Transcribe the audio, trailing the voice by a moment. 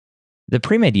the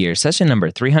Pre-Med Year, session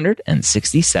number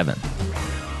 367.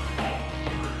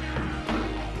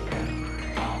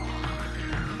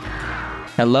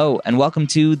 Hello, and welcome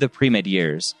to the Pre-Med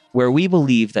Years, where we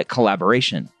believe that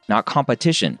collaboration, not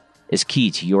competition, is key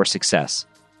to your success.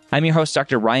 I'm your host,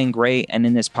 Dr. Ryan Gray, and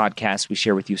in this podcast, we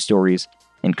share with you stories,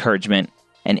 encouragement,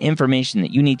 and information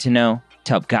that you need to know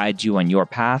to help guide you on your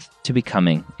path to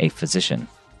becoming a physician.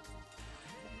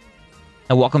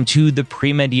 And welcome to the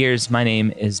Pre-Med Years. My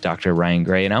name is Dr. Ryan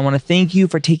Gray, and I want to thank you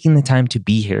for taking the time to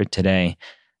be here today,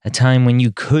 a time when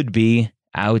you could be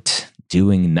out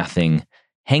doing nothing,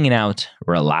 hanging out,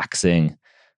 relaxing,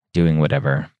 doing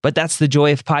whatever. But that's the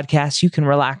joy of podcasts. You can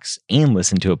relax and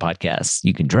listen to a podcast.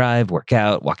 You can drive, work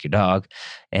out, walk your dog,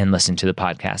 and listen to the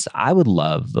podcast. I would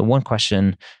love the one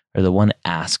question or the one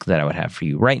ask that I would have for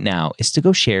you right now is to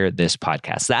go share this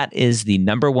podcast. That is the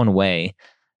number one way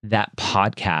that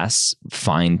podcasts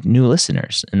find new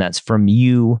listeners. And that's from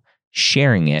you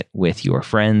sharing it with your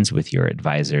friends, with your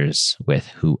advisors, with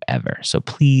whoever. So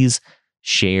please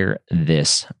share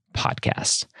this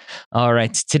podcast. All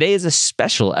right. Today is a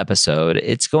special episode.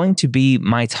 It's going to be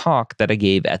my talk that I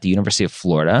gave at the University of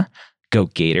Florida, Go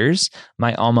Gators,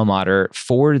 my alma mater,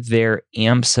 for their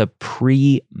AMSA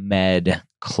Premed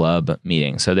Club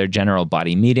Meeting. So their general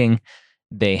body meeting.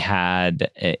 They had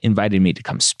invited me to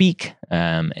come speak,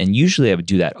 and usually I would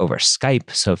do that over Skype.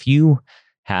 So if you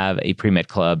have a pre-med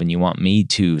club and you want me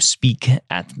to speak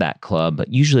at that club,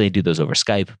 usually I do those over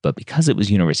Skype. But because it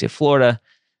was University of Florida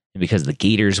and because the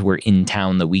Gators were in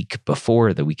town the weekend before,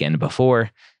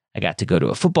 I got to go to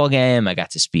a football game. I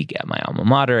got to speak at my alma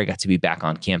mater. I got to be back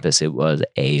on campus. It was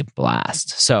a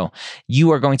blast. So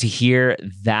you are going to hear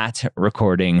that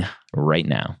recording right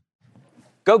now.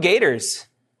 Go Gators.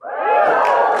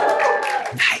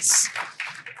 Nice.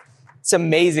 It's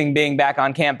amazing being back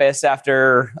on campus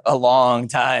after a long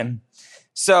time.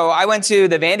 So I went to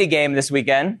the Vandy game this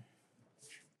weekend.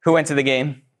 Who went to the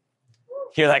game?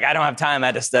 You're like, I don't have time. I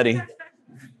had to study. I'm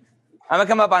going to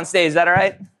come up on stage. Is that all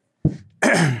right?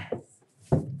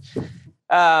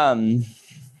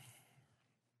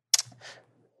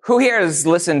 Who here has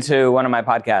listened to one of my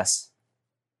podcasts?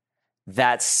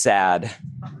 That's sad.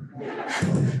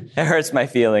 It hurts my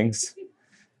feelings.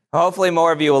 Hopefully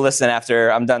more of you will listen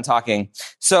after I'm done talking.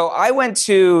 So I went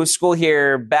to school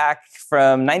here back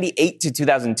from 98 to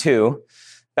 2002,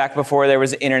 back before there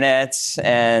was internet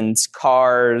and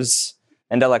cars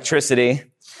and electricity.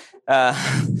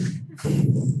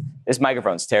 This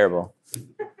microphone's terrible.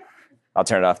 I'll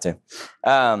turn it off too.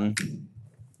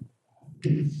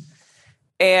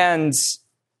 And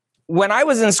when I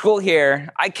was in school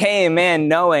here, I came in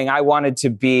knowing I wanted to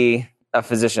be a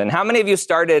physician. How many of you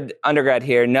started undergrad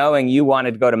here knowing you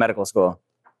wanted to go to medical school?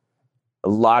 A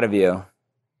lot of you.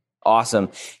 Awesome.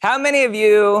 How many of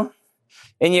you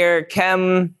in your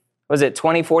chem, was it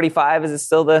 2045? Is it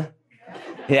still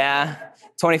yeah,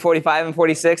 2045 and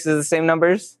 46 is the same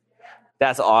numbers?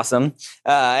 That's awesome.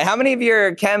 How many of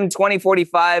your chem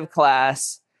 2045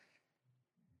 class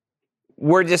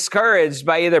were discouraged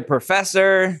by either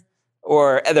professor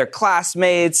or other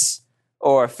classmates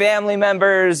or family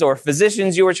members, or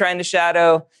physicians you were trying to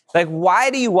shadow? Like, why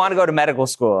do you want to go to medical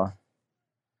school?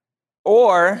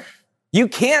 Or you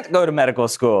can't go to medical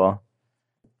school.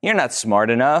 You're not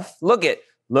smart enough. Look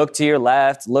to your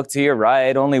left, look to your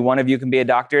right. Only one of you can be a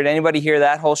doctor. Did anybody hear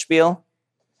that whole spiel?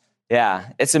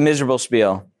 Yeah, it's a miserable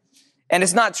spiel. And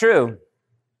it's not true.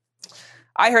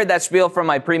 I heard that spiel from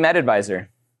my pre-med advisor.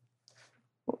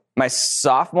 My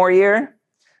sophomore year,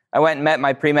 I went and met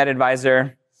my pre-med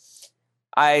advisor.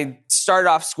 I started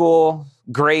off school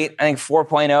great, I think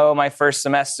 4.0 my first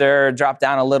semester, dropped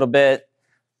down a little bit,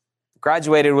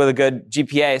 graduated with a good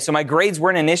GPA. So my grades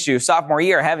weren't an issue. Sophomore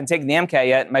year, I haven't taken the MCAT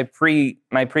yet. My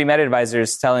pre-med advisor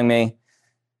is telling me,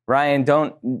 Ryan,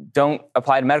 don't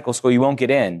apply to medical school. You won't get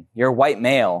in. You're a white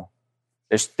male.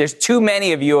 There's too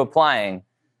many of you applying.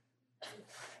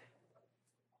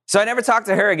 So I never talked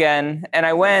to her again, and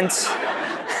I went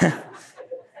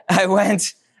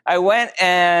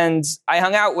and I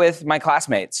hung out with my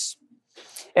classmates.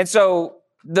 And so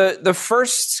the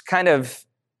first kind of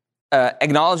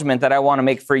acknowledgement that I want to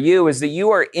make for you is that you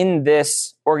are in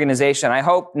this organization. I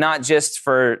hope not just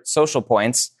for social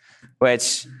points,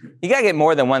 which you got to get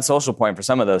more than one social point for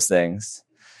some of those things,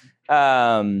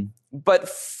 but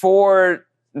for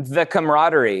the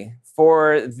camaraderie,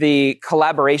 for the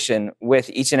collaboration with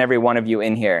each and every one of you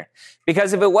in here.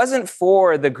 Because if it wasn't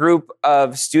for the group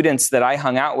of students that I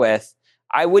hung out with,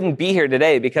 I wouldn't be here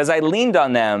today, because I leaned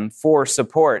on them for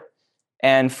support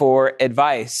and for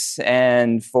advice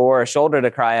and for a shoulder to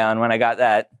cry on when I got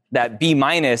that B-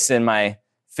 in my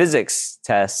physics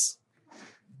test.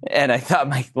 and I thought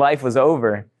my life was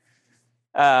over.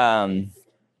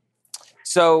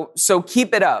 So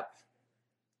keep it up.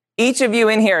 Each of you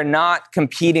in here are not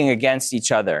competing against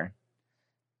each other.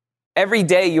 Every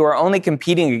day you are only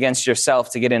competing against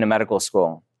yourself to get into medical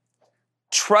school.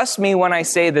 Trust me when I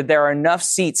say that there are enough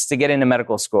seats to get into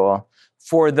medical school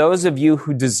for those of you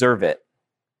who deserve it.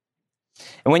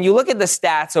 And when you look at the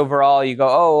stats overall, you go,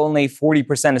 oh, only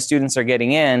 40% of students are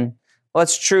getting in. Well,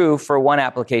 it's true for one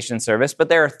application service, but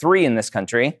there are 3 in this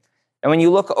country. And when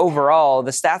you look overall,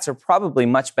 the stats are probably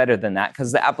much better than that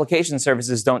because the application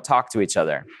services don't talk to each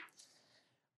other.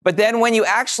 But then when you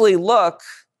actually look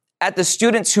at the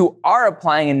students who are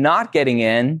applying and not getting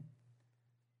in,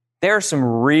 there are some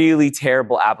really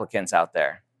terrible applicants out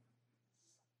there.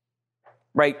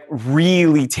 Right?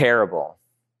 Really terrible.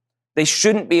 They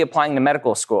shouldn't be applying to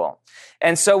medical school.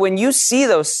 And so when you see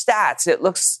those stats, it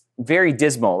looks very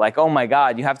dismal. Like, oh my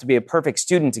God, you have to be a perfect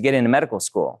student to get into medical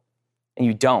school. And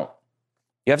you don't.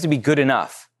 You have to be good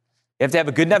enough. You have to have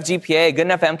a good enough GPA, good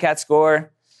enough MCAT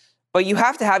score. But you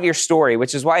have to have your story,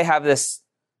 which is why I have this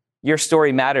Your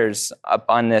Story Matters up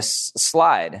on this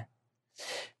slide.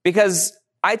 Because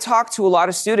I talk to a lot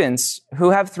of students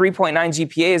who have 3.9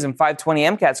 GPAs and 520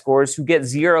 MCAT scores who get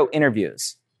 0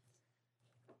 interviews.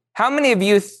 How many of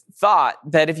you thought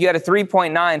that if you had a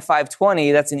 3.9,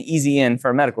 520, that's an easy in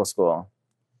for medical school?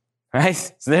 Right?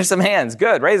 So there's some hands.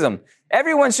 Good. Raise them.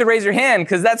 Everyone should raise your hand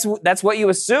because that's what you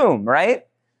assume, right?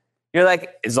 You're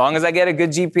like, as long as I get a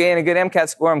good GPA and a good MCAT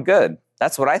score, I'm good.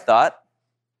 That's what I thought.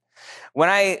 When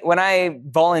I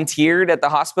volunteered at the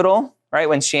hospital, right,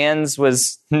 when Shands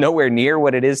was nowhere near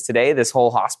what it is today, this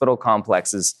whole hospital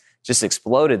complex has just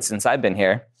exploded since I've been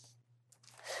here.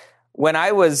 When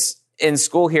I was in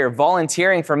school here,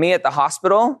 volunteering for me at the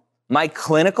hospital, my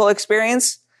clinical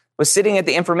experience was sitting at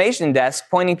the information desk,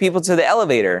 pointing people to the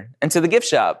elevator and to the gift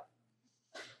shop.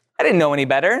 I didn't know any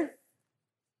better.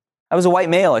 I was a white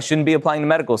male. I shouldn't be applying to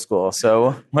medical school.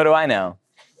 So what do I know?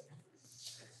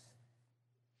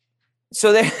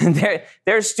 So there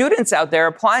are students out there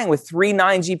applying with 3.9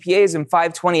 GPAs and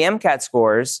 520 MCAT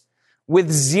scores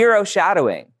with 0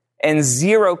 shadowing and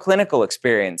 0 clinical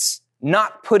experience,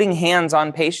 not putting hands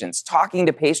on patients, talking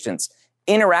to patients,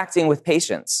 interacting with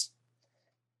patients,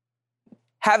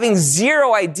 having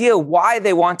 0 idea why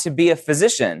they want to be a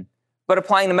physician, but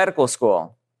applying to medical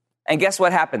school. And guess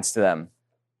what happens to them?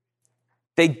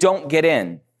 They don't get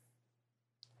in.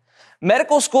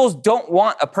 Medical schools don't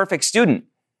want a perfect student.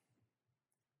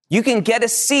 You can get a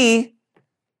C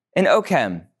in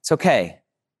OChem. It's okay.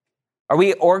 Are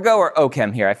we Orgo or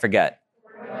OChem here? I forget.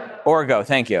 Orgo,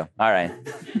 thank you. All right.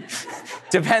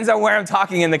 Depends on where I'm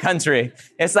talking in the country.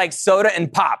 It's like soda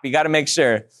and pop. You got to make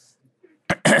sure.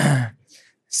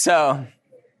 So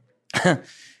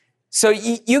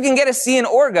you can get a C in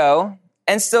Orgo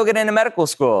and still get into medical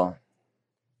school.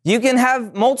 You can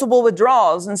have multiple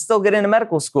withdrawals and still get into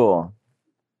medical school.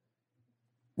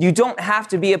 You don't have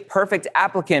to be a perfect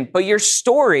applicant, but your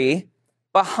story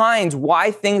behind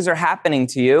why things are happening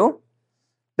to you,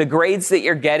 the grades that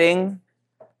you're getting,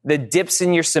 the dips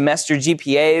in your semester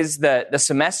GPAs, the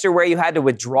semester where you had to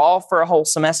withdraw for a whole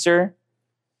semester,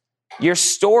 your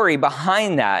story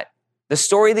behind that, the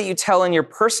story that you tell in your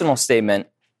personal statement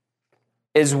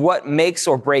is what makes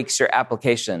or breaks your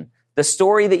application. The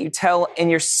story that you tell in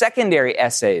your secondary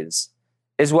essays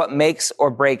is what makes or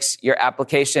breaks your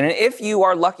application. And if you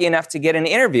are lucky enough to get an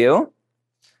interview,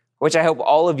 which I hope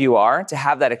all of you are, to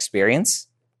have that experience,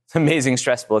 amazing,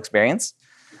 stressful experience,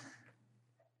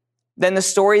 then the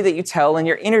story that you tell in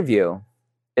your interview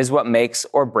is what makes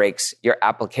or breaks your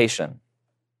application.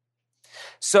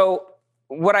 So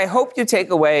what I hope you take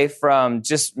away from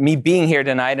just me being here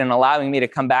tonight and allowing me to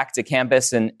come back to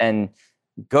campus and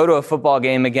go to a football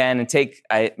game again and take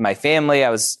my family. I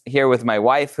was here with my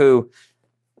wife who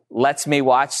lets me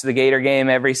watch the Gator game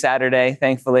every Saturday,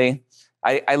 thankfully.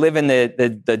 I live in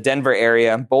the Denver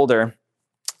area, Boulder,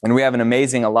 and we have an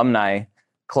amazing alumni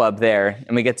club there.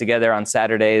 And we get together on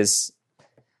Saturdays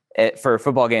for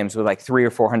football games with like 300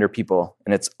 or 400 people,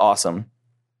 and it's awesome.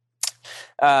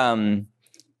 And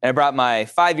I brought my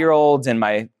 5-year-old and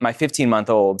my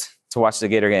 15-month-old to watch the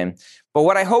Gator game. But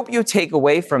what I hope you take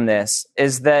away from this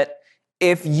is that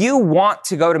if you want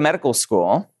to go to medical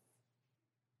school,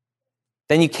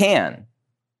 then you can.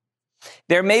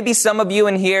 There may be some of you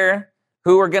in here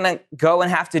who are going to go and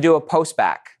have to do a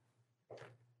post-bac.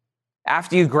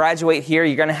 After you graduate here,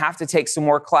 you're going to have to take some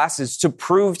more classes to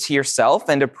prove to yourself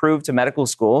and to prove to medical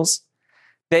schools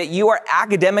that you are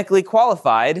academically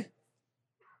qualified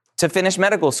to finish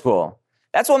medical school.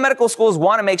 That's what medical schools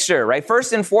want to make sure, right?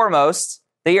 First and foremost,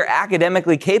 that you're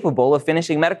academically capable of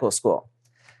finishing medical school.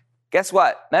 Guess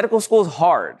what? Medical school is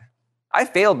hard. I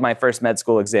failed my first med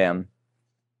school exam.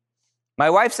 My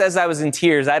wife says I was in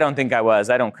tears. I don't think I was.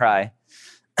 I don't cry.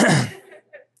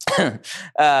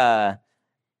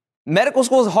 Medical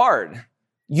school is hard.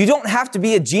 You don't have to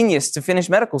be a genius to finish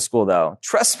medical school, though.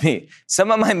 Trust me,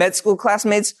 some of my med school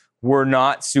classmates were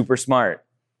not super smart,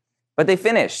 but they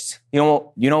finished.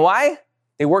 You know why?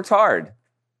 They worked hard.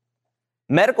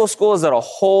 Medical school is at a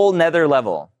whole nother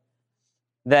level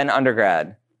than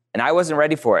undergrad, and I wasn't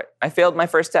ready for it. I failed my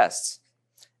first tests.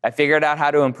 I figured out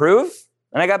how to improve,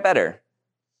 and I got better.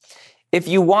 If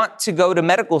you want to go to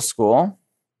medical school,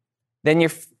 then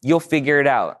you'll figure it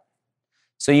out.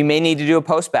 So you may need to do a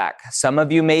post-bac. Some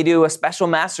of you may do a special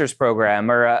master's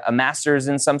program or a master's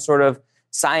in some sort of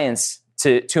science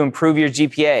to improve your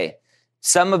GPA.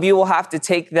 Some of you will have to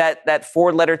take that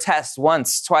 4-letter test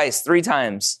once, twice, 3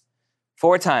 times,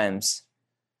 4 times.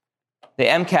 The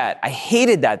MCAT, I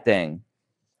hated that thing.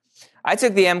 I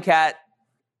took the MCAT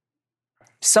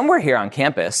somewhere here on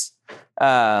campus,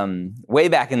 way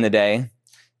back in the day,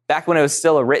 back when it was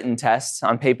still a written test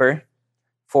on paper,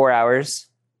 4 hours.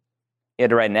 You had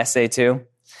to write an essay too.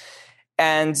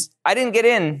 And I didn't get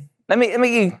in. Let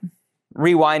me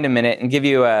rewind a minute and give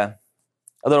you a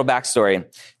little backstory.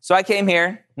 So I came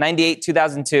here, 98,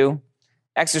 2002,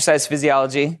 exercise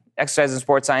physiology, exercise and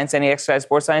sports science. Any exercise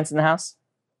sports science in the house?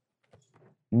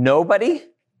 Nobody?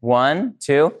 1,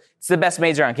 2. It's the best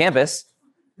major on campus.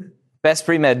 Best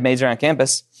pre-med major on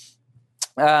campus.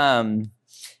 Wanted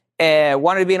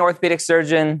to be an orthopedic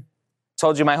surgeon.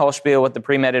 Told you my whole spiel with the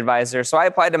pre-med advisor. So I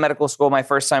applied to medical school my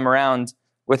first time around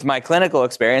with my clinical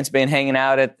experience being hanging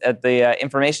out at the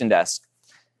information desk.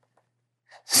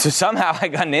 So somehow I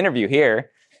got an interview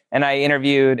here, and I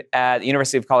interviewed at the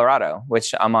University of Colorado,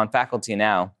 which I'm on faculty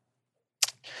now.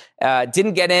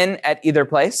 Didn't get in at either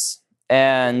place,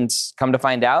 and come to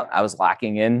find out, I was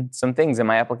lacking in some things in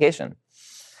my application.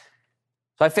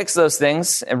 So I fixed those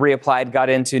things and reapplied, got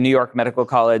into New York Medical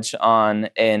College on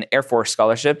an Air Force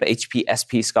scholarship,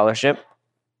 HPSP scholarship,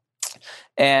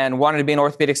 and wanted to be an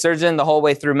orthopedic surgeon the whole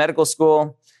way through medical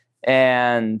school,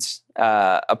 and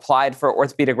applied for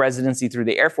orthopedic residency through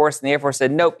the Air Force. And the Air Force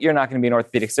said, nope, you're not going to be an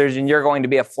orthopedic surgeon. You're going to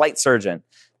be a flight surgeon.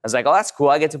 I was like, oh, that's cool.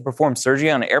 I get to perform surgery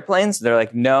on airplanes? They're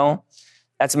like, no,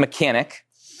 that's a mechanic.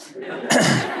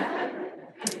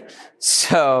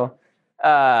 So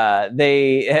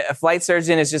a flight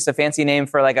surgeon is just a fancy name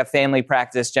for like a family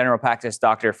practice, general practice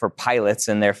doctor for pilots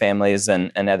and their families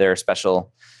and other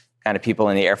special kind of people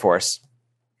in the Air Force.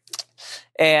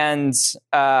 And so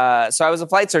I was a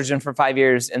flight surgeon for 5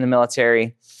 years in the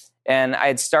military, and I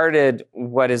had started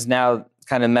what is now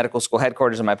kind of medical school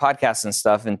headquarters of my podcast and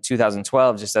stuff in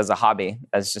 2012, just as a hobby,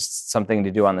 as just something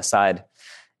to do on the side.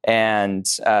 And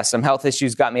some health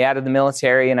issues got me out of the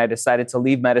military, and I decided to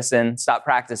leave medicine, stop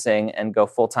practicing, and go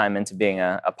full-time into being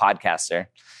a podcaster.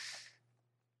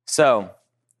 So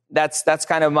that's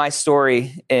kind of my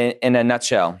story in a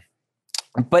nutshell.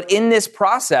 But in this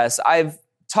process, I've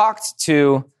talked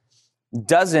to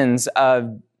dozens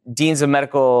of deans of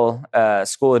medical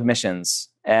school admissions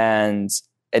and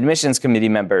admissions committee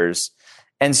members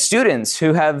and students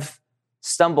who have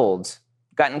stumbled,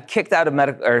 gotten kicked out of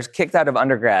medical or kicked out of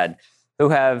undergrad, who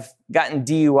have gotten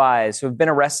DUIs, who have been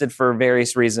arrested for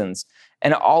various reasons.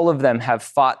 And all of them have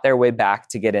fought their way back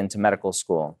to get into medical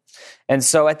school. And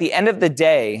so at the end of the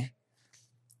day,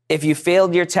 if you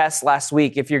failed your test last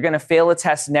week, if you're going to fail a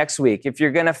test next week, if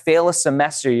you're going to fail a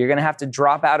semester, you're going to have to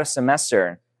drop out a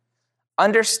semester.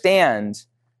 Understand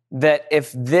that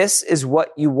if this is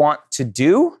what you want to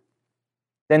do,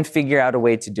 then figure out a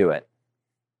way to do it.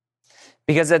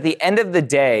 Because at the end of the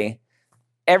day,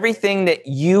 everything that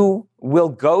you will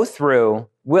go through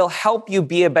will help you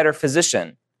be a better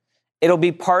physician. It'll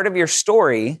be part of your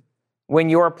story when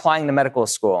you're applying to medical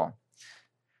school.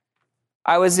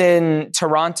 I was in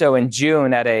Toronto in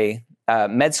June at a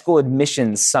med school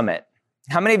admissions summit.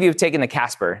 How many of you have taken the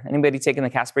Casper? Anybody taken the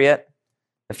Casper yet?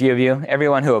 A few of you.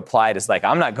 Everyone who applied is like,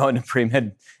 I'm not going to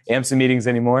pre-med AMSA meetings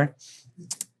anymore.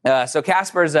 So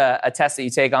Casper is a test that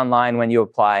you take online when you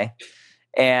apply.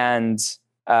 And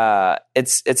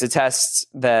it's a test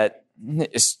that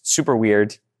is super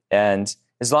weird. And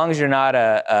as long as you're not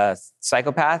a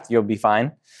psychopath, you'll be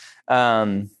fine.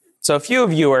 So a few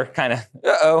of you are kind of,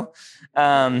 uh-oh.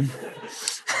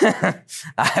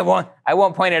 I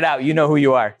won't point it out. You know who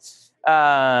you are.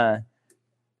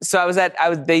 So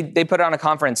they put on a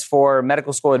conference for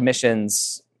medical school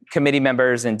admissions committee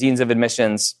members and deans of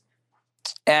admissions.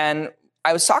 And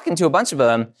I was talking to a bunch of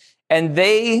them, and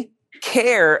they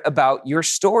care about your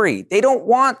story. They don't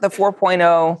want the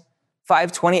 4.0,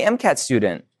 520 MCAT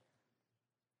student.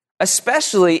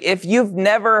 especially if you've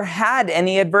never had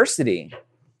any adversity.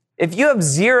 If you have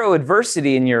zero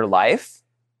adversity in your life,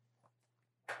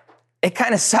 it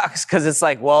kind of sucks because it's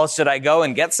like, well, should I go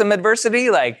and get some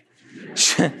adversity? Like,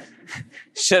 should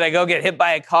I go get hit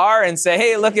by a car and say,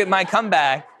 hey, look at my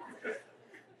comeback?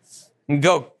 And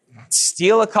go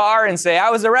steal a car and say, I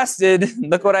was arrested.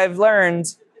 Look what I've learned.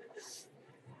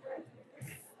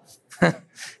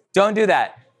 Don't do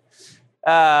that.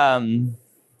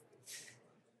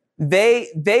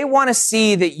 They want to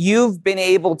see that you've been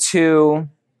able to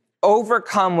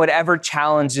overcome whatever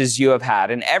challenges you have had.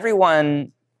 And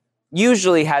everyone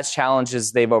usually has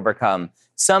challenges they've overcome,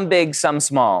 some big, some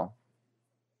small.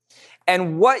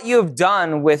 And what you have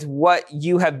done with what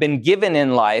you have been given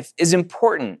in life is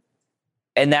important.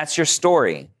 And that's your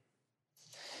story.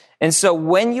 And so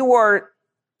when you are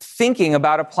thinking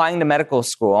about applying to medical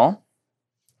school,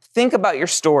 think about your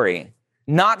story,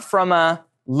 not from a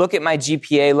look at my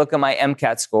GPA, look at my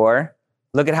MCAT score,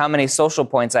 look at how many social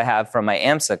points I have from my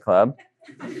AMSA club.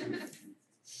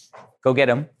 Go get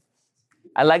them.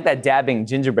 I like that dabbing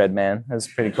gingerbread man. That's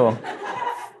pretty cool.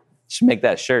 Should make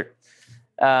that a shirt.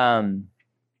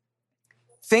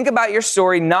 Think about your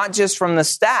story not just from the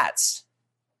stats.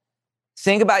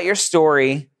 Think about your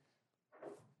story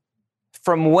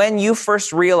from when you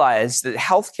first realized that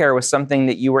healthcare was something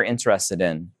that you were interested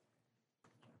in.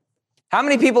 How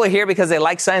many people are here because they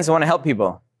like science and want to help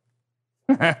people?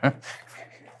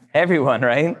 Everyone,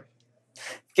 right?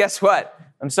 Guess what?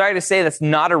 I'm sorry to say that's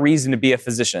not a reason to be a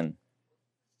physician.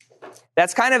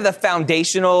 That's kind of the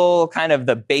foundational, kind of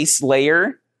the base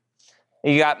layer.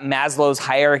 You got Maslow's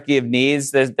hierarchy of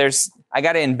needs. I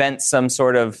got to invent some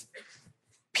sort of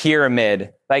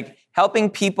pyramid. Like helping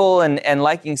people and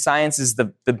liking science is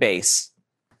the base.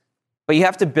 But you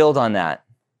have to build on that.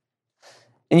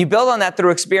 And you build on that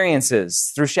through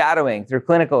experiences, through shadowing, through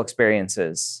clinical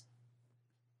experiences,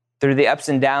 through the ups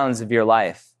and downs of your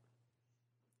life.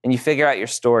 And you figure out your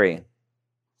story.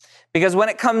 Because when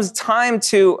it comes time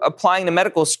to applying to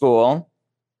medical school,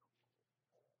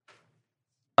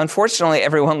 unfortunately,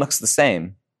 everyone looks the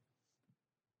same.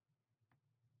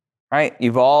 Right?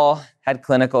 You've all had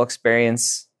clinical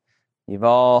experience. You've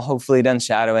all hopefully done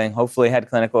shadowing, hopefully had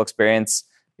clinical experience.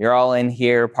 You're all in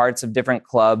here, parts of different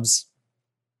clubs.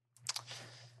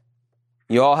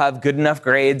 You all have good enough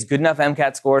grades, good enough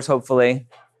MCAT scores, hopefully.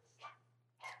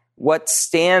 What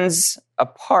stands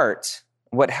apart,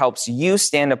 what helps you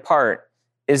stand apart,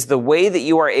 is the way that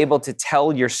you are able to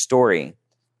tell your story.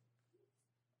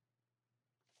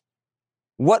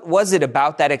 What was it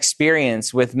about that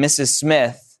experience with Mrs.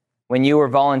 Smith when you were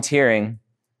volunteering,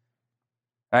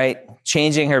 right?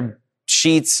 Changing her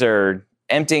sheets or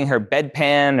emptying her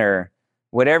bedpan or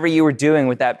whatever you were doing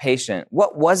with that patient.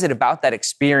 What was it about that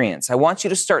experience? I want you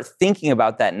to start thinking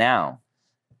about that now.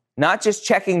 Not just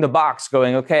checking the box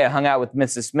going, okay, I hung out with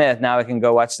Mrs. Smith, now I can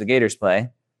go watch the Gators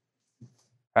play.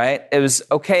 Right? It was,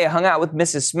 okay, I hung out with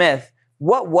Mrs. Smith.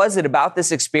 What was it about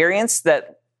this experience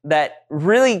that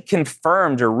really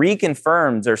confirmed or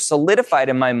reconfirmed or solidified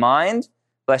in my mind,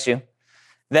 bless you,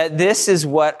 that this is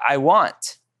what I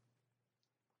want?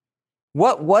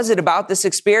 What was it about this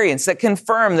experience that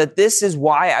confirmed that this is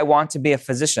why I want to be a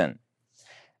physician?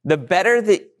 The better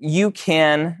that you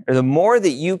can, or the more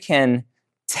that you can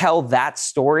tell that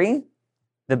story,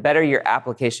 the better your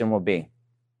application will be.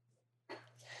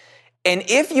 And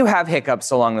if you have hiccups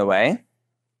along the way,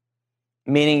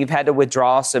 meaning you've had to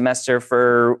withdraw a semester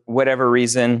for whatever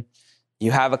reason,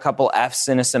 you have a couple Fs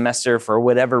in a semester for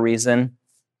whatever reason,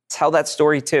 tell that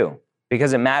story too,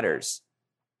 because it matters.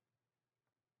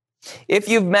 If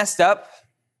you've messed up,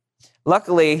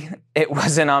 luckily it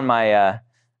wasn't on my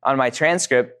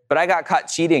transcript, but I got caught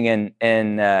cheating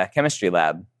in chemistry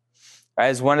lab.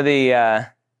 As one of the, I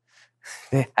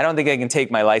don't think I can take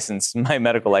my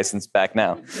medical license back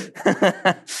now.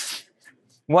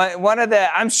 One of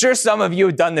the, I'm sure some of you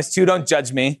have done this too. Don't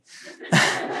judge me.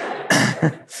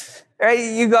 Right?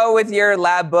 You go with your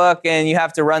lab book and you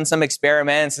have to run some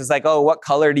experiments. It's like, oh, what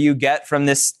color do you get from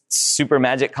this super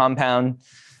magic compound?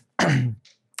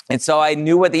 And so I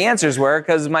knew what the answers were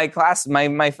because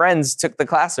my friends took the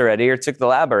class already or took the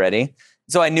lab already.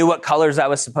 So I knew what colors I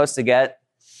was supposed to get.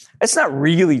 It's not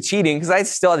really cheating because I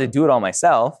still had to do it all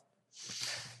myself.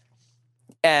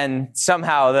 And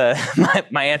somehow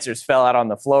my answers fell out on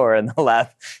the floor, and the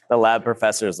lab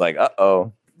professor was like,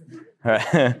 "Uh-oh,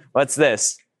 what's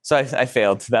this?" So I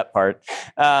failed that part.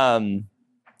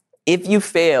 If you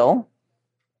fail,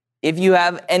 if you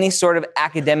have any sort of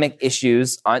academic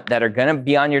issues that are going to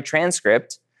be on your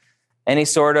transcript, any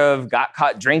sort of got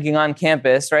caught drinking on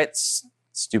campus, right?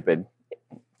 Stupid.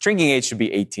 Drinking age should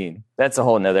be 18. That's a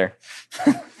whole nother.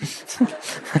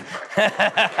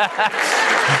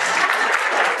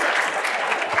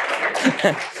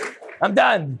 I'm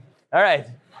done. All right.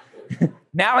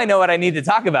 Now I know what I need to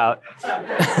talk about.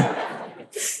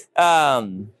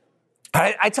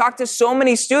 I talk to so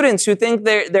many students who think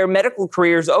their medical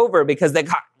career's over because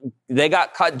they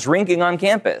got caught drinking on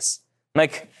campus.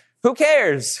 Like, who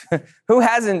cares? Who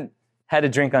hasn't had a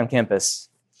drink on campus?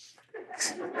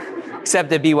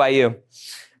 Except at BYU.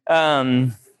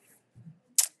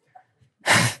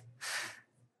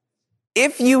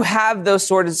 If you have those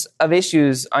sorts of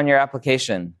issues on your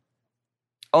application,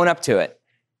 own up to it.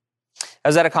 I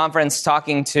was at a conference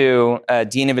talking to a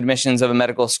dean of admissions of a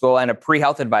medical school and a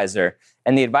pre-health advisor,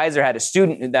 and the advisor had a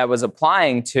student that was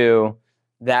applying to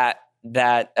that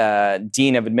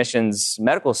dean of admissions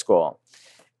medical school.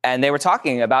 And they were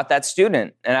talking about that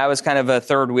student, and I was kind of a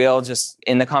third wheel just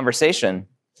in the conversation.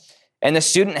 And the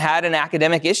student had an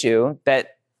academic issue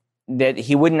that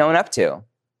he wouldn't own up to.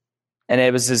 And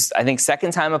it was his, I think,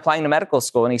 second time applying to medical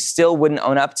school, and he still wouldn't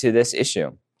own up to this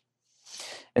issue.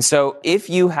 And so if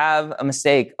you have a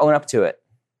mistake, own up to it.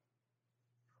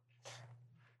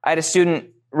 I had a student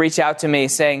reach out to me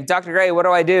saying, Dr. Gray, what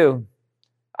do I do?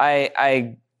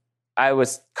 I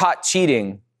was caught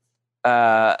cheating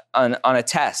on a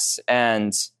test,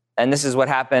 and this is what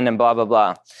happened, and blah, blah,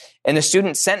 blah. And the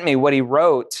student sent me what he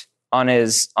wrote on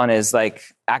his like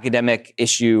academic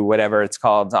issue, whatever it's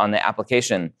called, on the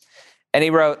application. And he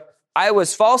wrote, I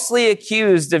was falsely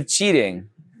accused of cheating.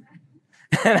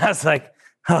 And I was like,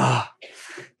 oh,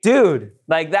 dude,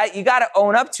 like that, you got to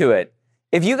own up to it.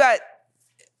 If you got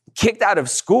kicked out of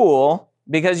school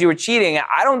because you were cheating,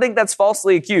 I don't think that's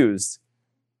falsely accused.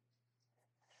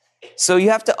 So you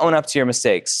have to own up to your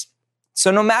mistakes.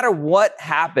 So no matter what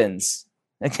happens,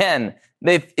 again,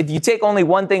 if you take only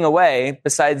one thing away,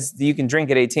 besides you can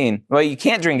drink at 18, well, you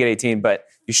can't drink at 18, but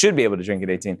you should be able to drink at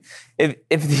 18.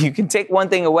 If you can take one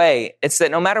thing away, it's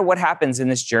that no matter what happens in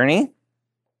this journey,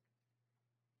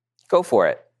 go for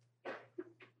it.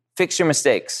 Fix your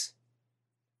mistakes.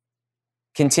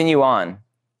 Continue on.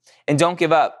 And don't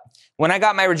give up. When I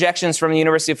got my rejections from the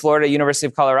University of Florida, University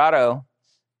of Colorado,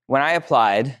 when I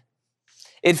applied,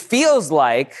 it feels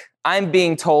like I'm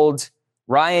being told,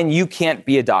 Ryan, you can't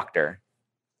be a doctor.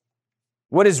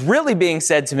 What is really being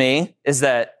said to me is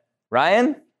that,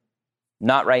 Ryan,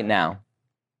 not right now.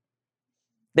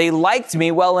 They liked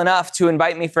me well enough to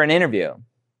invite me for an interview.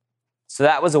 So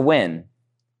that was a win.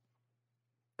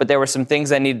 But there were some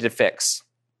things I needed to fix.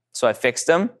 So I fixed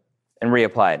them and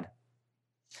reapplied.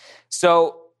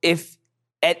 So if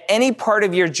at any part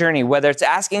of your journey, whether it's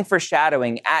asking for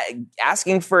shadowing,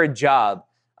 asking for a job,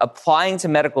 applying to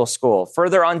medical school,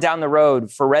 further on down the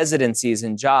road for residencies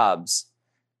and jobs,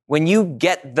 when you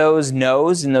get those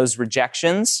no's and those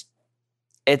rejections,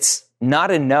 it's not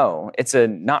a no, it's a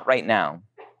not right now.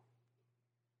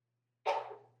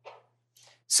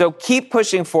 So keep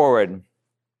pushing forward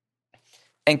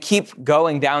and keep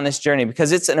going down this journey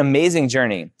because it's an amazing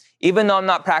journey. Even though I'm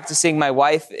not practicing, my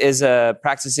wife is a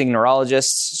practicing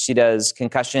neurologist. She does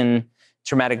concussion,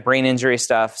 traumatic brain injury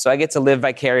stuff. So I get to live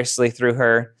vicariously through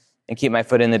her and keep my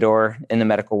foot in the door in the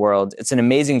medical world. It's an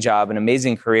amazing job, an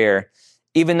amazing career.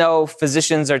 Even though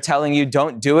physicians are telling you,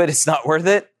 don't do it, it's not worth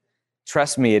it,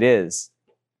 trust me, it is.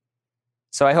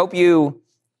 So I hope you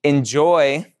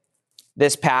enjoy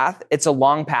this path. It's a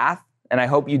long path, and I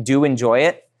hope you do enjoy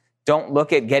it. Don't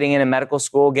look at getting into medical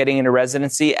school, getting into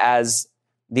residency as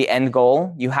the end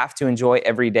goal. You have to enjoy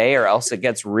every day or else it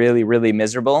gets really, really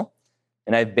miserable.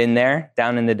 And I've been there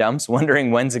down in the dumps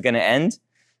wondering when's it going to end.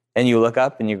 And you look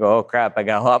up and you go, oh crap, I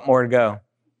got a lot more to go.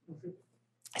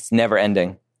 It's never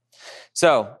ending.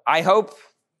 So I hope,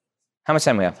 how much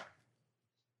time do we have?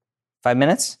 5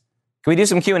 minutes? Can we do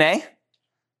some Q&A?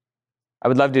 I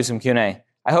would love to do some Q&A.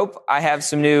 I hope I have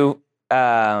some new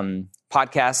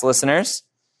podcast listeners.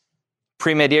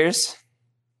 Pre-med years,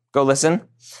 go listen.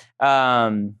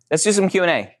 Let's do some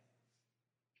Q&A.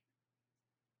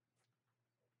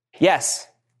 Yes.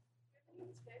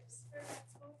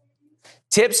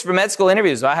 Tips for med school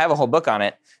interviews. I have a whole book on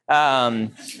it.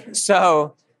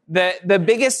 So the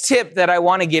biggest tip that I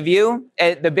want to give you,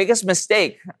 the biggest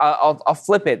mistake, I'll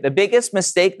flip it. The biggest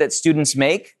mistake that students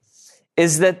make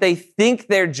is that they think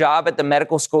their job at the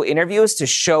medical school interview is to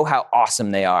show how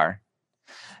awesome they are.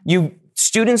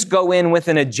 Students go in with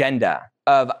an agenda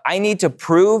of, I need to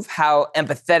prove how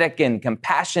empathetic and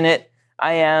compassionate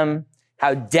I am,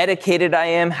 how dedicated I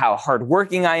am, how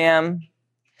hardworking I am.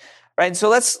 Right? So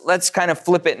let's kind of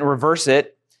flip it and reverse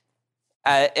it.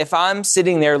 If I'm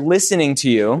sitting there listening to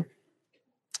you,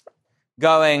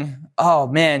 going, oh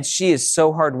man, she is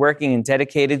so hardworking and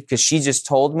dedicated because she just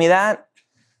told me that.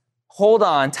 Hold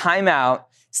on, time out.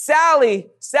 Sally,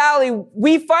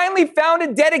 we finally found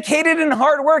a dedicated and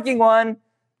hardworking one,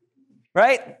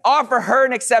 right? Offer her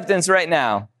an acceptance right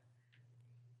now,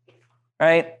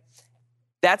 right?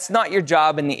 That's not your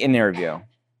job in the interview.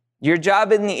 Your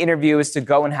job in the interview is to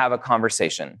go and have a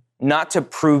conversation, not to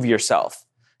prove yourself,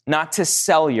 not to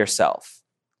sell yourself.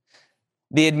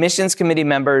 The admissions committee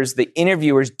members, the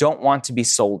interviewers don't want to be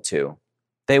sold to.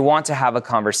 They want to have a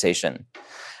conversation.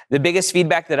 The biggest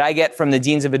feedback that I get from the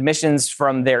deans of admissions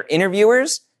from their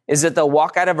interviewers is that they'll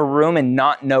walk out of a room and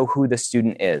not know who the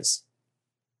student is.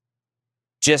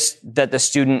 Just that the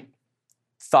student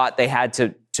thought they had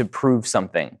to prove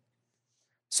something.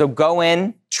 So go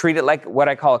in, treat it like what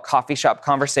I call a coffee shop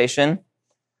conversation,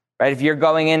 right? If you're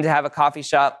going in to have a coffee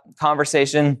shop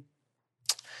conversation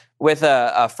with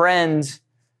a friend,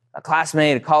 a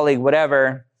classmate, a colleague,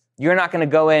 whatever, you're not going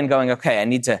to go in going, okay, I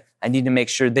need to make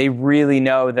sure they really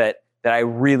know that I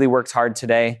really worked hard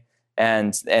today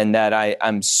and that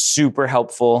I'm super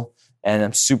helpful and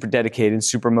I'm super dedicated,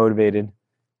 super motivated,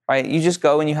 right? You just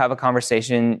go and you have a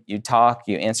conversation, you talk,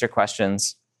 you answer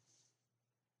questions.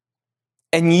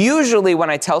 And usually when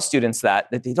I tell students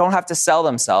that they don't have to sell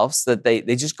themselves, that they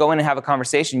just go in and have a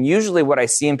conversation, usually what I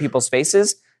see in people's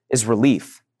faces is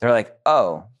relief. They're like,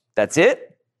 oh, that's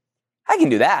it? I can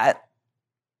do that.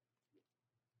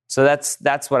 So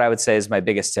that's what I would say is my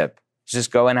biggest tip.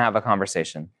 Just go and have a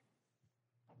conversation.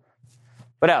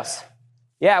 What else?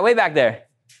 Yeah, way back there.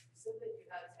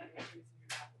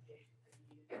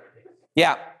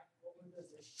 Yeah.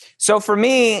 So for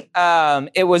me,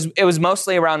 it was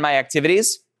mostly around my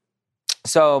activities.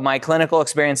 So my clinical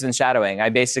experience in shadowing, I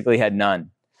basically had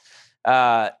none.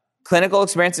 Clinical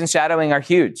experience and shadowing are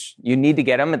huge. You need to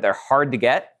get them. They're hard to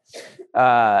get,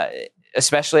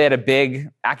 especially at a big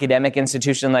academic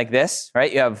institution like this,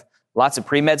 right? You have lots of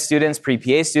pre-med students,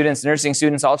 pre-PA students, nursing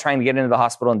students, all trying to get into the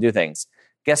hospital and do things.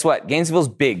 Guess what? Gainesville's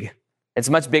big. It's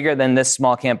much bigger than this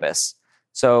small campus.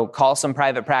 So call some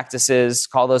private practices,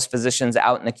 call those physicians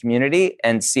out in the community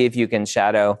and see if you can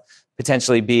shadow,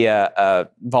 potentially be a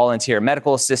volunteer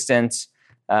medical assistant,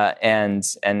 and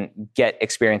get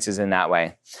experiences in that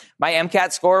way. My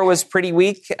MCAT score was pretty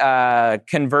weak.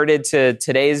 Converted to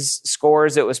today's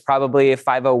scores, it was probably a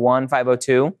 501,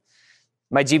 502.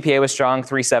 My GPA was strong,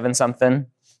 3.7 something.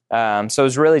 So it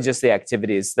was really just the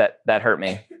activities that hurt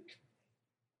me.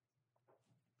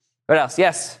 What else?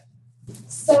 Yes?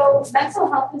 So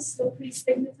mental health is still pretty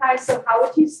stigmatized. So how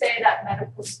would you say that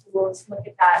medical schools look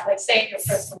at that? Like say in your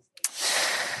personal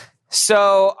experience.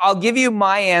 So I'll give you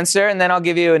my answer and then I'll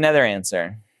give you another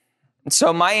answer.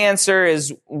 So my answer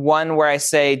is one where I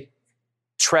say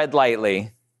tread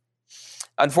lightly.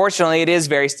 Unfortunately, it is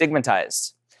very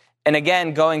stigmatized. And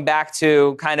again, going back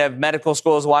to kind of medical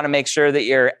schools want to make sure that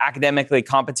you're academically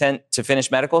competent to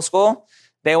finish medical school.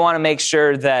 They want to make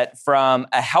sure that from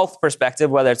a health perspective,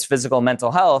 whether it's physical or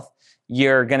mental health,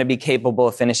 you're going to be capable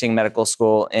of finishing medical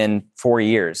school in 4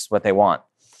 years, what they want.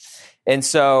 And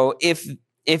so if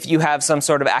you have some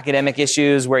sort of academic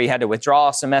issues where you had to withdraw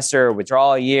a semester or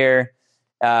withdraw a year,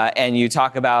 and you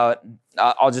talk about,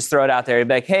 I'll just throw it out there, you'd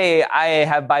be like, hey, I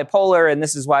have bipolar and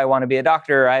this is why I want to be a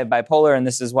doctor. I have bipolar and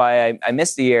this is why I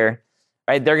missed a year,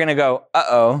 right? They're going to go,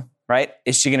 uh-oh, right?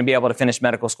 Is she going to be able to finish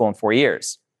medical school in 4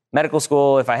 years? Medical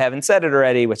school, if I haven't said it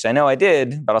already, which I know I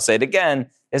did, but I'll say it again,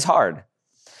 is hard.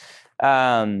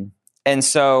 And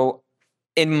so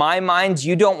in my mind,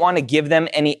 you don't want to give them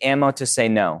any ammo to say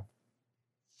no.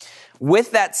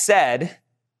 With that said,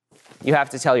 you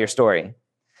have to tell your story.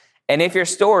 And if your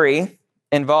story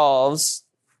involves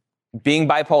being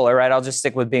bipolar, right? I'll just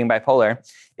stick with being bipolar.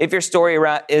 If your story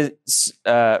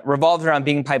revolves around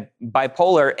being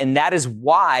bipolar and that is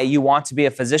why you want to be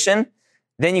a physician,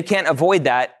 then you can't avoid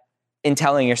that in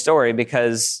telling your story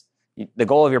because the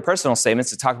goal of your personal statement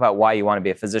is to talk about why you want to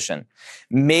be a physician.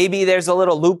 Maybe there's a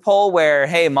little loophole where,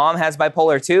 hey, mom has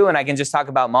bipolar too, and I can just talk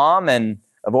about mom and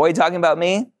avoid talking about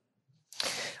me.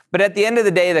 But at the end of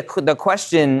the day, the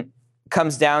question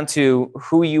comes down to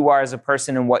who you are as a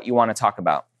person and what you want to talk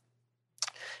about.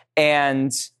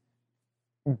 And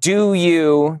do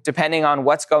you, depending on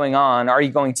what's going on, are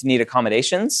you going to need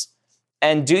accommodations?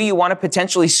 And do you want to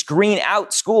potentially screen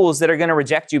out schools that are going to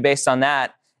reject you based on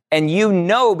that? And you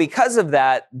know because of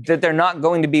that they're not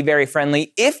going to be very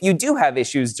friendly if you do have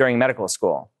issues during medical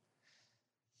school.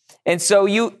 And so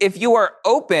if you are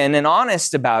open and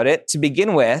honest about it to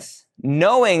begin with,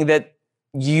 knowing that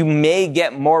you may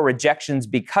get more rejections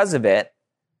because of it,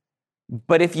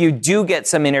 but if you do get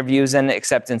some interviews and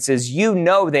acceptances, you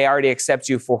know they already accept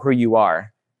you for who you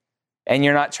are. and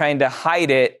you're not trying to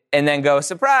hide it and then go,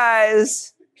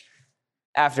 surprise,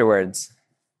 afterwards.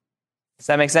 Does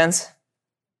that make sense?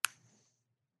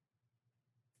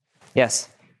 Yes?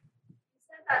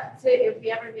 You said that if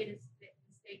we ever made a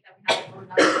mistake that we have to own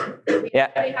up, we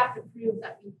actually have to prove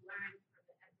that we've learned from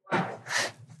it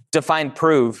as well. Define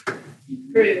prove.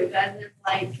 Prove, as in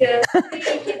like, you guys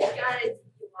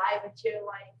lie, but you're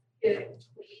like, wait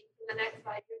for the next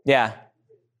 5 years.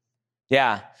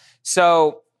 Yeah.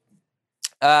 So,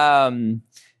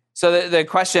 the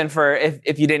question for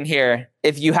if you didn't hear,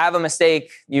 if you have a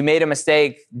mistake, you made a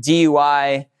mistake,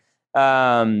 DUI,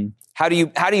 how do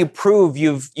you prove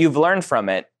you've learned from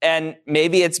it? And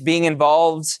maybe it's being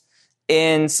involved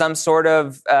in some sort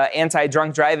of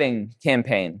anti-drunk driving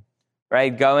campaign,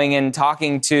 right? Going and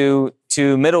talking to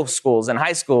middle schools and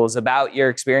high schools about your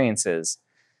experiences.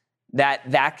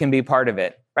 That can be part of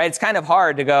it, right? It's kind of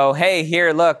hard to go, hey,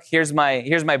 here's my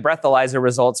breathalyzer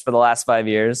results for the last 5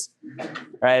 years,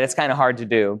 right? It's kind of hard to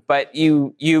do, but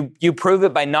you prove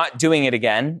it by not doing it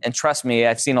again. And trust me,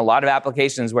 I've seen a lot of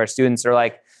applications where students are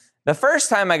like, the first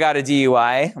time I got a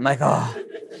DUI, I'm like, oh,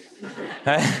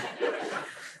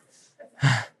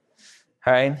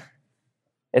 all right.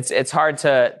 It's hard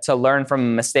to learn from a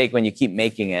mistake when you keep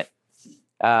making it.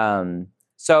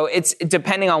 So it's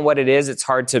depending on what it is, it's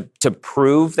hard to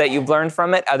prove that you've learned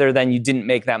from it other than you didn't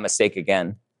make that mistake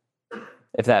again,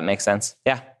 if that makes sense.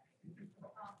 Yeah.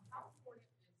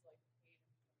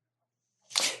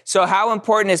 So how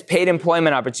important is paid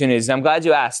employment opportunities? I'm glad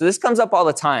you asked. So this comes up all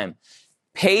the time.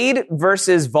 Paid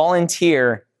versus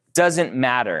volunteer doesn't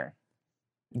matter.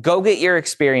 Go get your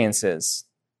experiences.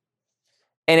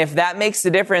 And if that makes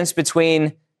the difference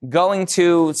between going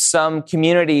to some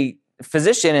community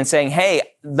physician and saying, hey,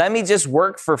 let me just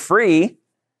work for free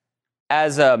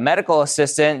as a medical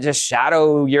assistant, just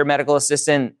shadow your medical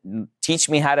assistant, teach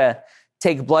me how to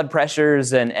take blood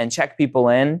pressures and check people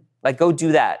in, like go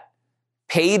do that.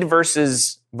 Paid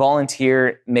versus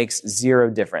volunteer makes zero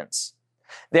difference.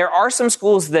 There are some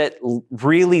schools that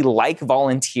really like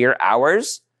volunteer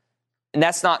hours, and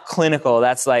that's not clinical.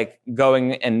 That's like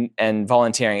going and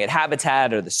volunteering at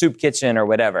Habitat or the soup kitchen or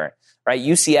whatever, right?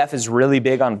 UCF is really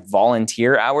big on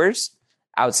volunteer hours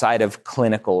outside of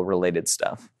clinical related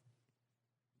stuff.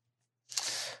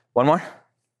 One more?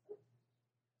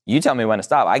 You tell me when to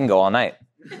stop. I can go all night.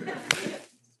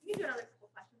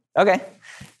 Okay.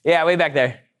 Yeah, way back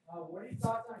there. What are your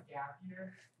thoughts on gap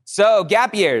year? So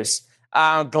gap years.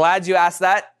 Glad you asked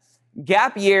that.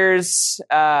 Gap years,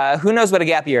 who knows what a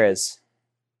gap year is?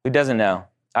 Who doesn't know?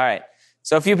 All right.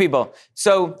 So a few people.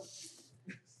 So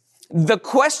the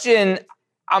question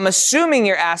I'm assuming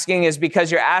you're asking is because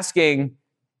you're asking,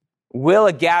 will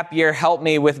a gap year help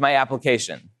me with my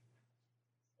application?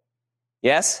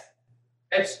 Yes?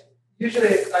 It's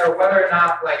usually whether or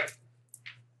not, like,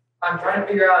 I'm trying to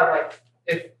figure out, like,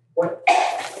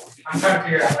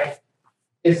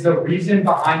 is the reason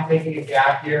behind taking a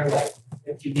gap year, like,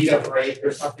 if you need a break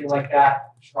or something like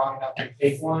that, strong enough to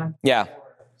take one? Yeah.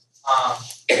 Are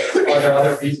there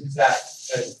other reasons that,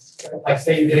 like,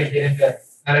 say you didn't get into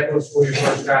medical school your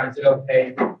first round, is it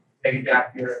okay to take a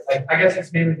gap year? Like, I guess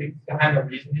it's mainly behind the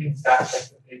reasoning. Is that like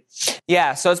the big...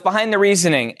 Yeah, so it's behind the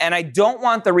reasoning. And I don't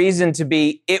want the reason to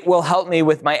be, it will help me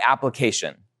with my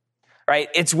application, right?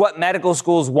 It's what medical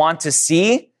schools want to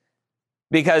see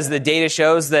because the data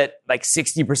shows that like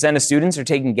 60% of students are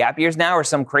taking gap years now or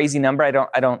some crazy number.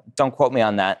 Don't quote me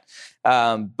on that.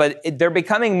 But they're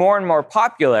becoming more and more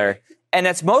popular. And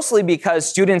it's mostly because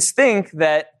students think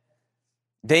that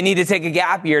they need to take a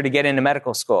gap year to get into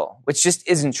medical school, which just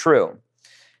isn't true.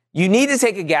 You need to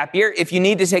take a gap year if you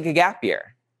need to take a gap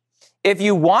year. If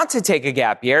you want to take a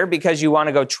gap year because you want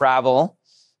to go travel,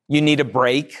 you need a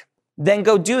break, then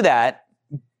go do that.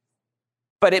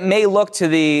 But it may look to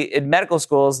the medical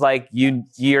schools like you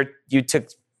took,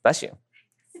 bless you.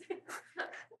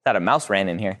 Thought a mouse ran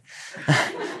in here.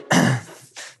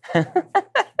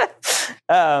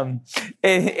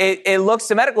 It looks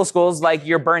to medical schools like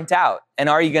you're burnt out. And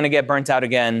are you going to get burnt out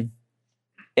again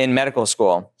in medical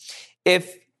school?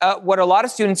 If what a lot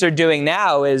of students are doing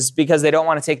now is because they don't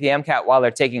want to take the MCAT while they're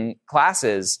taking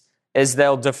classes, is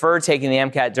they'll defer taking the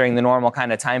MCAT during the normal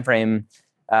kind of time frame,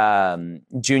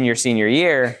 junior, senior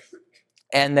year,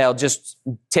 and they'll just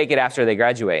take it after they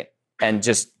graduate and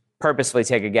just purposefully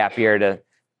take a gap year to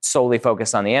solely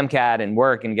focus on the MCAT and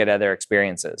work and get other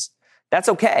experiences. That's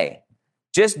okay.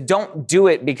 Just don't do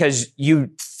it because you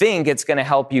think it's going to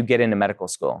help you get into medical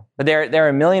school. But there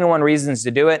are 1,000,001 reasons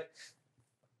to do it.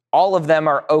 All of them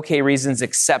are okay reasons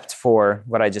except for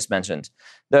what I just mentioned.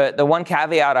 The one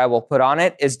caveat I will put on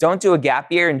it is don't do a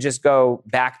gap year and just go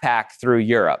backpack through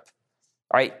Europe.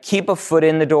 All right, keep a foot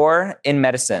in the door in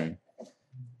medicine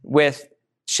with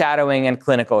shadowing and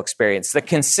clinical experience. The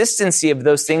consistency of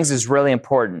those things is really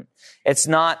important. It's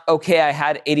not, okay, I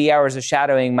had 80 hours of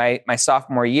shadowing my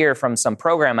sophomore year from some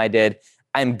program I did.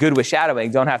 I'm good with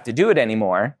shadowing, don't have to do it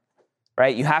anymore,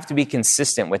 right? You have to be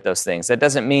consistent with those things. That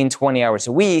doesn't mean 20 hours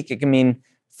a week. It can mean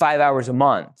 5 hours a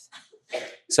month.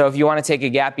 So if you want to take a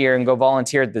gap year and go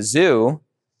volunteer at the zoo,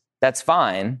 that's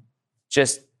fine.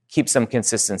 Just keep some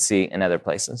consistency in other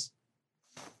places.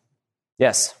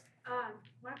 Yes?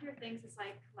 One of your things is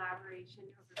like collaboration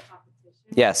over competition.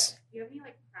 Yes. Do you have any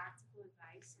like practical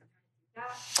advice on how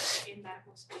to do that in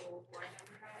medical school or in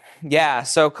undergrad? Yeah,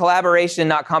 so collaboration,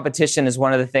 not competition, is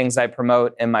one of the things I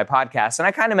promote in my podcast. And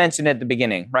I kind of mentioned it at the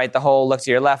beginning, right? The whole look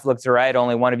to your left, look to your right,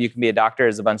 only one of you can be a doctor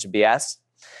is a bunch of BS.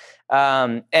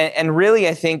 And really,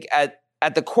 I think at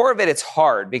the core of it, it's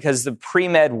hard because the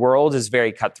pre-med world is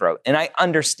very cutthroat. And I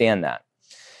understand that.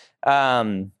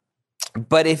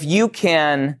 But if you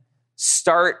can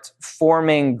start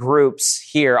forming groups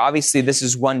here, obviously this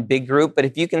is one big group, but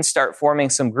if you can start forming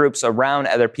some groups around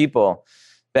other people,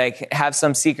 like have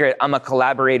some secret, I'm a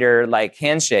collaborator, like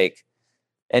handshake,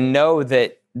 and know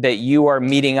that you are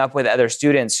meeting up with other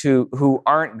students who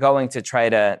aren't going to try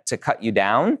to cut you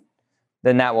down,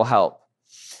 then that will help.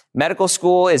 Medical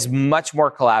school is much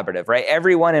more collaborative, right?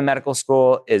 Everyone in medical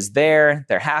school is there.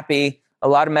 They're happy. A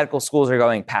lot of medical schools are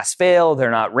going pass-fail.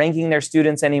 They're not ranking their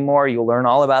students anymore. You'll learn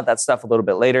all about that stuff a little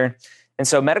bit later. And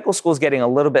so medical school is getting a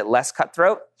little bit less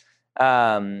cutthroat,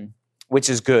 which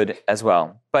is good as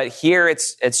well. But here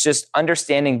it's just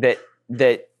understanding that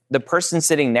the person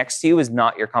sitting next to you is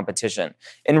not your competition,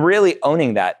 and really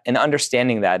owning that and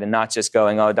understanding that, and not just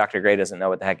going, oh, Dr. Gray doesn't know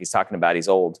what the heck he's talking about. He's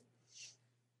old.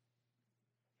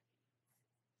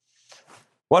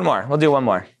 One more. We'll do one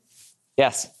more.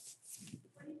 Yes.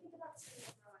 What do you think about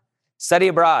studying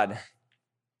abroad? Study abroad.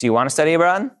 Do you want to study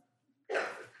abroad?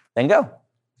 Then go.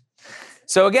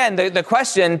 So again, the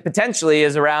question potentially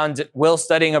is around, will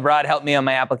studying abroad help me on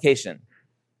my application?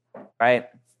 Right?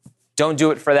 Don't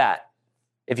do it for that.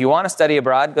 If you want to study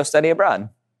abroad, go study abroad.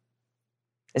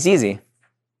 It's easy.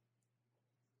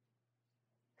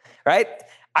 Right?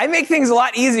 I make things a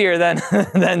lot easier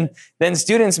than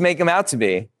students make them out to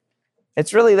be.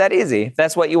 It's really that easy. If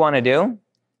that's what you want to do,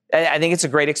 I think it's a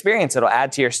great experience. It'll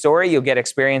add to your story. You'll get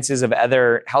experiences of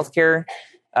other healthcare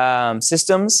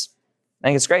systems. I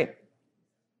think it's great.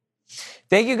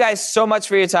 Thank you guys so much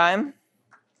for your time.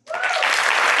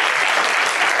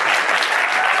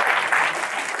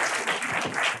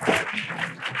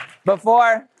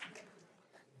 Before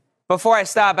I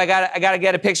stop, I gotta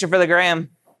get a picture for the gram.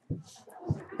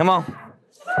 Come on.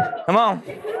 Come on.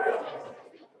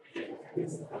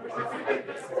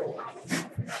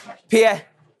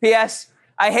 P.S.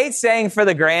 I hate saying for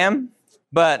the gram,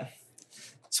 but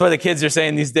it's what the kids are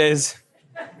saying these days.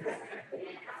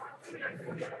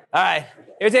 All right,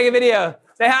 here, take a video.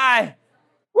 Say hi.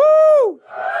 Woo!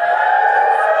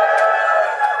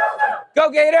 Go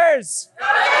Gators!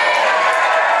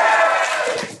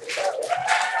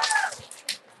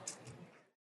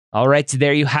 All right, so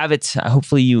there you have it.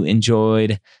 Hopefully you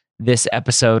enjoyed this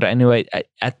episode. I know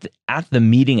at the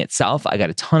meeting itself, I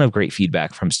got a ton of great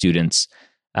feedback from students,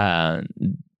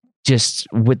 just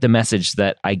with the message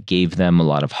that I gave them a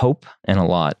lot of hope and a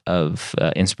lot of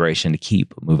inspiration to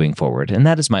keep moving forward. And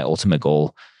that is my ultimate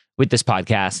goal with this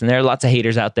podcast. And there are lots of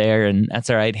haters out there, and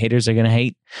that's all right. Haters are going to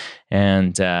hate.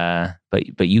 And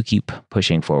but you keep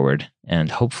pushing forward, and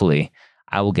hopefully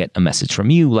I will get a message from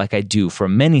you, like I do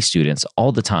from many students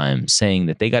all the time, saying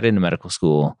that they got into medical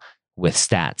school with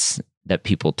stats that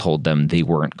people told them they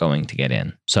weren't going to get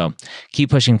in. So keep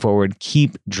pushing forward,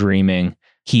 keep dreaming,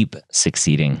 keep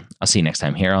succeeding. I'll see you next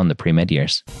time here on the Pre-Med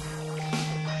Years.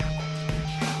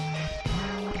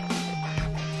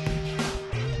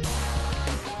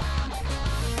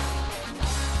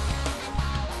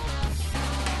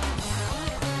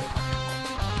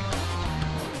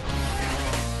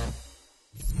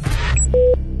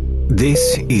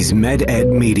 This is MedEd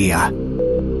Media.